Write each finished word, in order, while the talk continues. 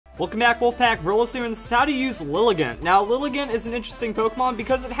Welcome back, Wolfpack. Verlis here, and this is how to use Lilligant. Now, Lilligant is an interesting Pokemon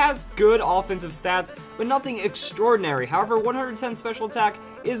because it has good offensive stats, but nothing extraordinary. However, 110 special attack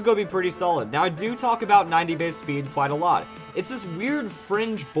is going to be pretty solid. Now, I do talk about 90 base speed quite a lot. It's this weird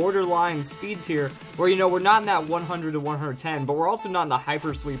fringe borderline speed tier where, you know, we're not in that 100 to 110, but we're also not in the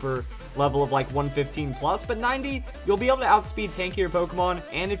hyper sweeper level of like 115 plus, but 90, you'll be able to outspeed tankier Pokemon,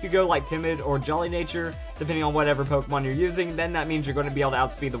 and if you go like Timid or Jolly Nature, depending on whatever Pokemon you're using, then that means you're going to be able to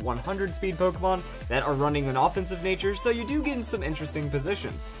outspeed the 100 speed Pokemon that are running an offensive nature, so you do get in some interesting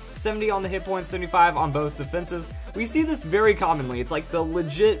positions. 70 on the hit points, 75 on both defenses. We see this very commonly. It's like the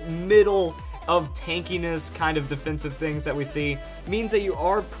legit middle of tankiness kind of defensive things that we see. Means that you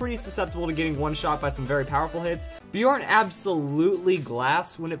are pretty susceptible to getting one shot by some very powerful hits, but you aren't absolutely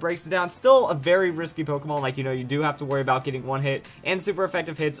glass when it breaks it down. Still a very risky Pokemon, like, you know, you do have to worry about getting one hit, and super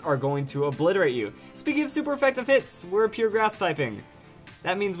effective hits are going to obliterate you. Speaking of super effective hits, we're a pure grass typing.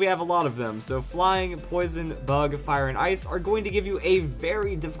 That means we have a lot of them, so Flying, Poison, Bug, Fire, and Ice are going to give you a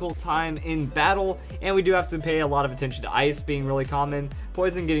very difficult time in battle, and we do have to pay a lot of attention to Ice being really common,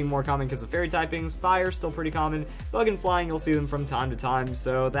 Poison getting more common because of Fairy typings, Fire still pretty common, Bug and Flying you'll see them from time to time,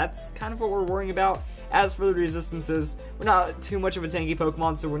 so that's kind of what we're worrying about. As for the resistances, we're not too much of a tanky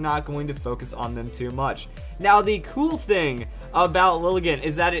Pokemon, so we're not going to focus on them too much. Now, the cool thing about Lilligant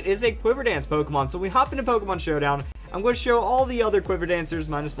is that it is a Quiver Dance Pokemon, so when we hop into Pokemon Showdown, I'm going to show all the other Quiver Dancers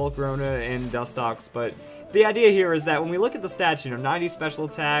minus Volcarona and Dustox, but the idea here is that when we look at the stats, you know, 90 special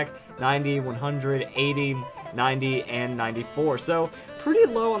attack, 90, 100, 80, 90, and 94, so pretty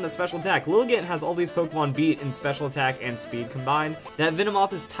low on the special attack. Lilligant has all these Pokemon beat in special attack and speed combined. That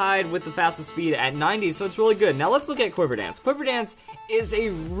Venomoth is tied with the fastest speed at 90, so it's really good. Now let's look at Quiver Dance. Quiver Dance is a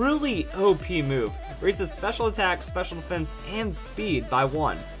really OP move. Raises special attack, special defense, and speed by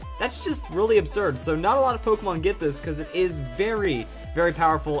 1. That's just really absurd, so not a lot of Pokemon get this because it is very, very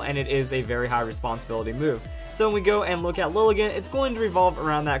powerful and it is a very high responsibility move. So when we go and look at Lilligant, it's going to revolve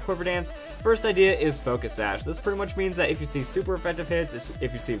around that Quiver Dance. First idea is Focus Sash. This pretty much means that if you see super effective hits,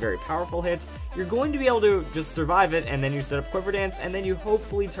 if you see very powerful hits, you're going to be able to just survive it, and then you set up Quiver Dance, and then you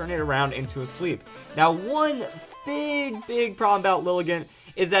hopefully turn it around into a sweep. Now, one big problem about Lilligant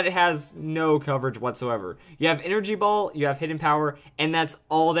is that it has no coverage whatsoever. You have Energy Ball, you have Hidden Power, and that's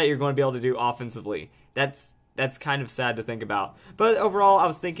all that you're going to be able to do offensively. That's kind of sad to think about. But overall, I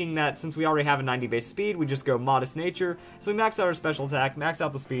was thinking that since we already have a 90 base speed, we just go Modest Nature. So we max out our special attack, max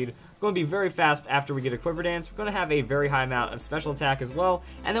out the speed. We're going to be very fast after we get a Quiver Dance. We're going to have a very high amount of special attack as well.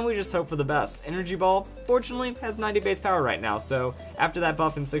 And then we just hope for the best. Energy Ball, fortunately, has 90 base power right now. So after that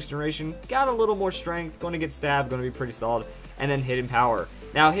buff in 6th generation, got a little more strength, going to get stabbed, going to be pretty solid. And then Hidden Power.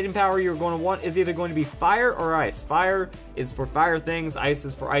 Now, Hidden Power you're going to want is either going to be Fire or Ice. Fire is for fire things, Ice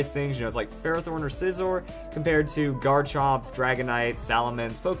is for ice things. You know, it's like Ferrothorn or Scizor compared to Garchomp, Dragonite,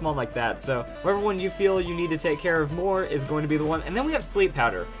 Salamence, Pokemon like that. So, whatever one you feel you need to take care of more is going to be the one. And then we have Sleep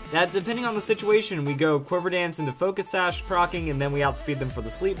Powder. Now, depending on the situation, we go Quiver Dance into Focus Sash proccing, and then we outspeed them for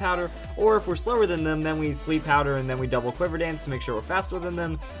the Sleep Powder. Or if we're slower than them, then we Sleep Powder, and then we double Quiver Dance to make sure we're faster than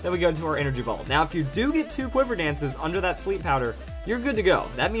them. Then we go into our Energy Ball. Now, if you do get 2 Quiver Dances under that Sleep Powder, you're good to go.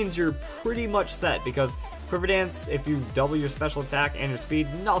 That means you're pretty much set, because Quiver Dance, if you double your special attack and your speed,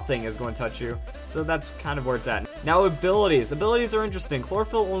 nothing is going to touch you. So that's kind of where it's at. Now, abilities. Abilities are interesting.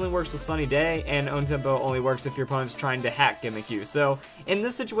 Chlorophyll only works with Sunny Day, and Own Tempo only works if your opponent's trying to hack gimmick you. So in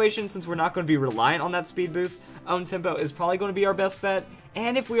this situation, since we're not going to be reliant on that speed boost, Own Tempo is probably going to be our best bet.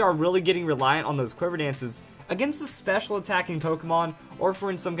 And if we are really getting reliant on those Quiver Dances against a special attacking Pokemon, or if we're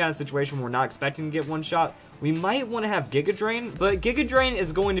in some kind of situation where we're not expecting to get one shot, we might want to have Giga Drain, but Giga Drain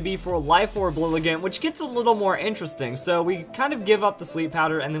is going to be for Life Orb Lilligant, which gets a little more interesting. So we kind of give up the Sleep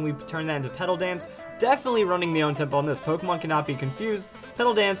Powder, and then we turn that into Petal Dance. Definitely running the Own Tempo on this. Pokemon cannot be confused.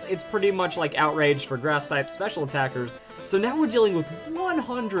 Petal Dance, it's pretty much like Outrage for Grass-type special attackers. So now we're dealing with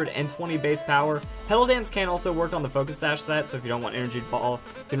 120 base power. Petal Dance can also work on the Focus Sash set, so if you don't want Energy Ball,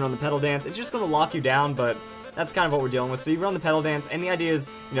 you can run the Petal Dance. It's just going to lock you down, but that's kind of what we're dealing with. So you run the Petal Dance, and the idea is,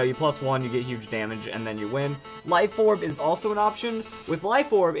 you know, you +1, you get huge damage, and then you win. Life Orb is also an option. With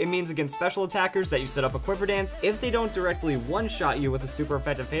Life Orb, it means against special attackers that you set up a Quiver Dance. If they don't directly one-shot you with a super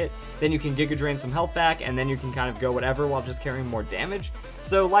effective hit, then you can Giga Drain some health back, and then you can kind of go whatever while just carrying more damage.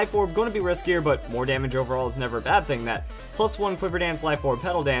 So Life Orb going to be riskier, but more damage overall is never a bad thing. That +1 Quiver Dance, Life Orb,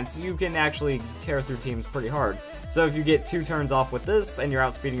 Petal Dance, you can actually tear through teams pretty hard. So if you get 2 turns off with this, and you're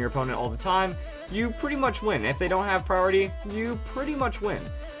outspeeding your opponent all the time, you pretty much win. If they don't have priority, you pretty much win.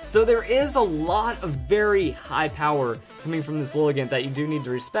 So there is a lot of very high power coming from this Lilligant that you do need to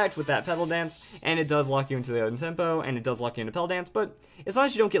respect with that Petal Dance, and it does lock you into the Own Tempo, and it does lock you into Petal Dance, but as long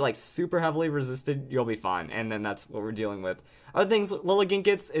as you don't get like super heavily resisted, you'll be fine, and then that's what we're dealing with. Other things Lilligant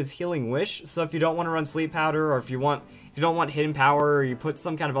gets is Healing Wish, so if you don't want to run Sleep Powder, or if you don't want Hidden Power, or you put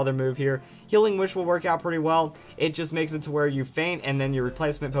some kind of other move here, Healing Wish will work out pretty well. It just makes it to where you faint and then your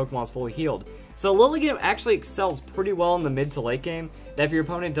replacement Pokemon is fully healed. So Lilligant actually excels pretty well in the mid to late game, that if your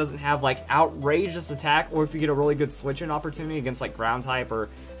opponent doesn't have like outrageous attack, or if you get a really good switch-in opportunity against like ground type or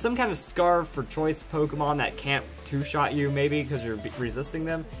some kind of Scarf for choice Pokemon that can't two-shot you maybe because you're resisting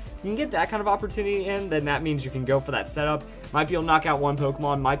them, you can get that kind of opportunity in, then that means you can go for that setup. Might be able to knock out one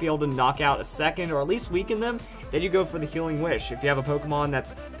Pokemon, might be able to knock out a second, or at least weaken them. Then you go for the Healing Wish. If you have a Pokemon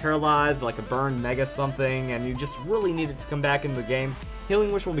that's paralyzed, or like a burned Mega something, and you just really need it to come back into the game,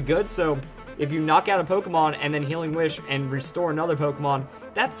 Healing Wish will be good. So if you knock out a Pokemon and then Healing Wish and restore another Pokemon,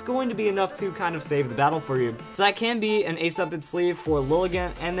 that's going to be enough to kind of save the battle for you. So that can be an ace up its sleeve for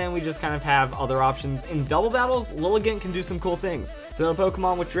Lilligant, and then we just kind of have other options. In double battles, Lilligant can do some cool things. So a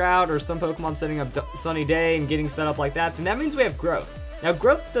Pokemon with Drought, or some Pokemon setting up Sunny Day and getting set up like that, then that means we have Growth. Now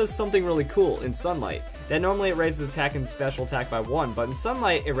Growth does something really cool in Sunlight. That normally it raises attack and special attack by 1, but in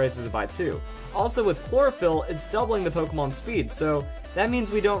Sunlight it raises it by 2. Also with Chlorophyll, it's doubling the Pokemon speed, so that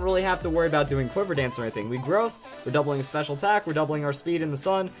means we don't really have to worry about doing Quiver Dance or anything. We Growth, we're doubling special attack, we're doubling our speed in the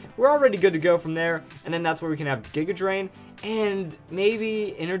sun, we're already good to go from there, and then that's where we can have Giga Drain, and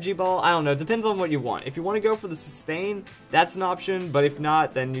maybe Energy Ball, I don't know, depends on what you want. If you want to go for the sustain, that's an option, but if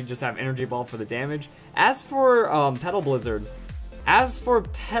not, then you just have Energy Ball for the damage. As for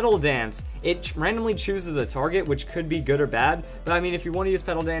Petal Dance, it randomly chooses a target, which could be good or bad, but I mean, if you want to use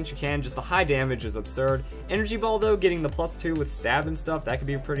Petal Dance, you can. Just the high damage is absurd. Energy Ball, though, getting the +2 with stab and stuff, that could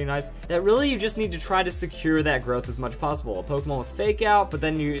be pretty nice. That really, you just need to try to secure that growth as much as possible. A Pokemon with Fake Out, but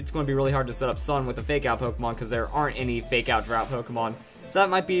then it's going to be really hard to set up Sun with a Fake Out Pokemon, because there aren't any Fake Out Drought Pokemon. So that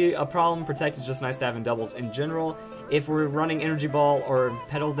might be a problem. Protect is just nice to have in doubles in general. If we're running Energy Ball or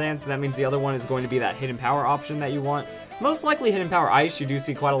Petal Dance, that means the other one is going to be that Hidden Power option that you want. Most likely Hidden Power Ice, you do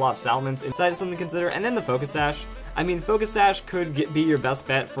see quite a lot of Salamence inside, something to consider. And then the Focus Sash. I mean, Focus Sash could be your best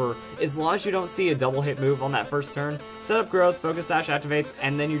bet for as long as you don't see a double hit move on that first turn. Set up Growth, Focus Sash activates,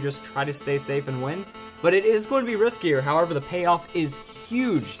 and then you just try to stay safe and win. But it is going to be riskier, however the payoff is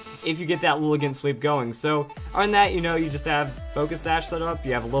huge if you get that Lilligant sweep going. So on that, you know, you just have Focus Sash set up,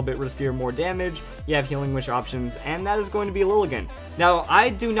 you have a little bit riskier, more damage, you have Healing Wish options, and that is going to be Lilligant. Now, I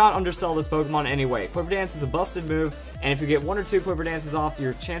do not undersell this Pokemon anyway. Quiver Dance is a busted move, and if you get 1 or 2 Quiver Dances off,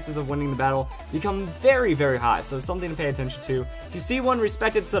 your chances of winning the battle become very, very high, so something to pay attention to. If you see one,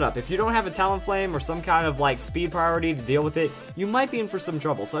 respect its setup. If you don't have a Talonflame or some kind of like speed priority to deal with it, you might be in for some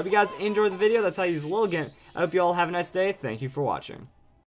trouble. So I hope you guys enjoyed the video. That's how you use Lilligant. I hope you all have a nice day. Thank you for watching.